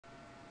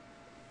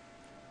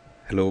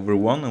Hello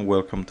everyone and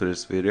welcome to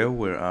this video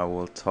where I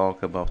will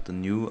talk about the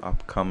new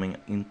upcoming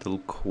Intel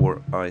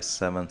Core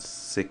i7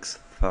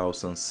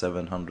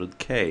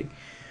 6700K.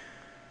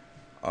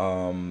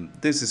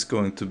 This is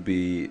going to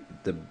be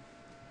the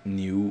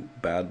new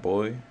bad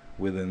boy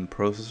within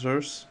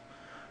processors.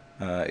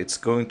 It's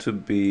going to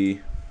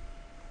be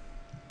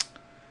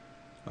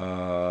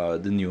the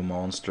new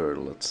monster,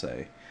 let's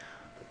say.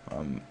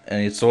 And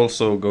it's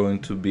also going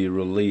to be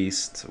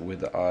released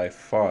with the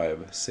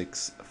i5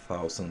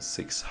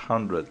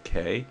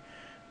 6600K,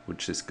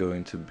 which is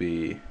going to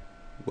be,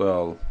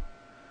 well,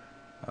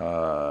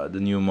 the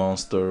new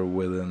monster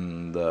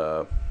within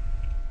the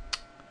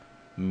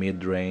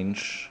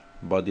mid-range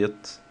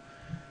budget.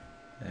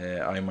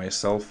 I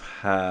myself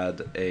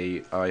had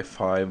a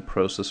i5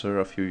 processor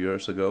a few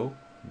years ago.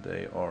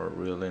 They are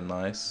really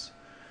nice.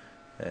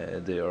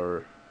 They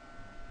are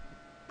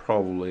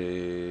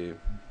probably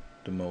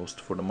the most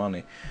for the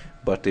money,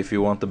 but if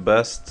you want the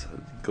best,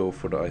 go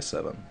for the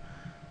i7.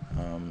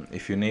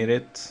 If you need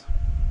it,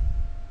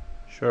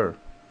 sure,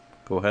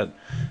 go ahead.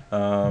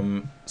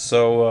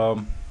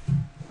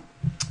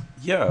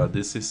 Yeah,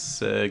 this is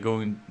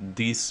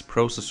these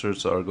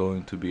processors are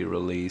going to be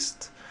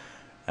released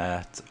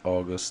at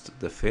August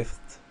the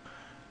 5th,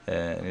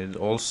 and it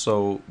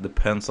also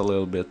depends a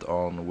little bit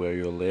on where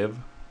you live,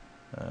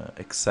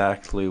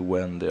 exactly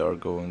when they are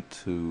going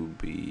to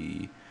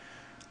be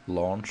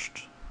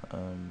launched.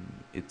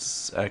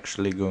 It's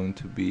actually going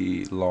to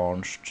be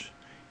launched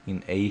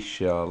in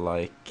Asia,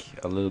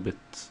 like a little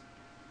bit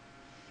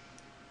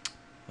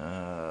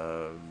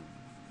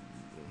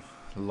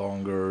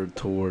longer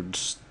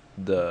towards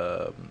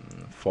the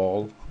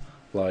fall,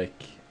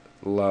 like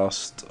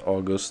last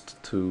August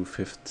to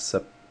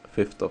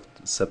 5th of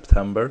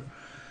September,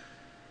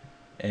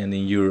 and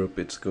in Europe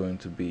it's going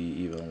to be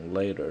even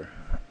later.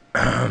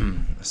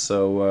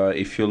 So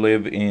if you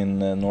live in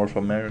North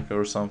America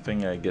or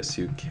something, I guess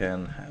you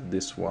can have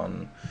this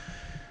one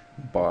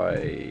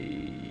by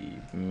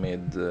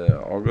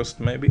mid-August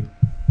maybe,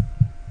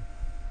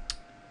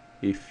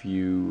 if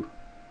you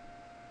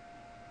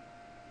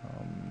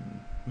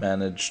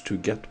manage to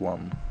get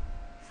one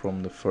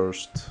from the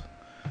first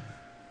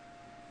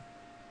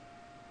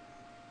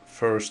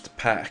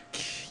pack.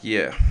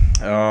 Yeah.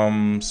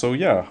 So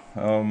yeah,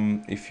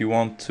 if you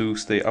want to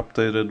stay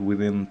updated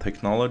within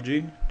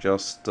technology,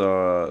 just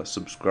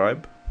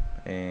subscribe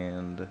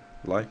and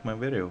like my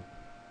video.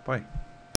 Bye.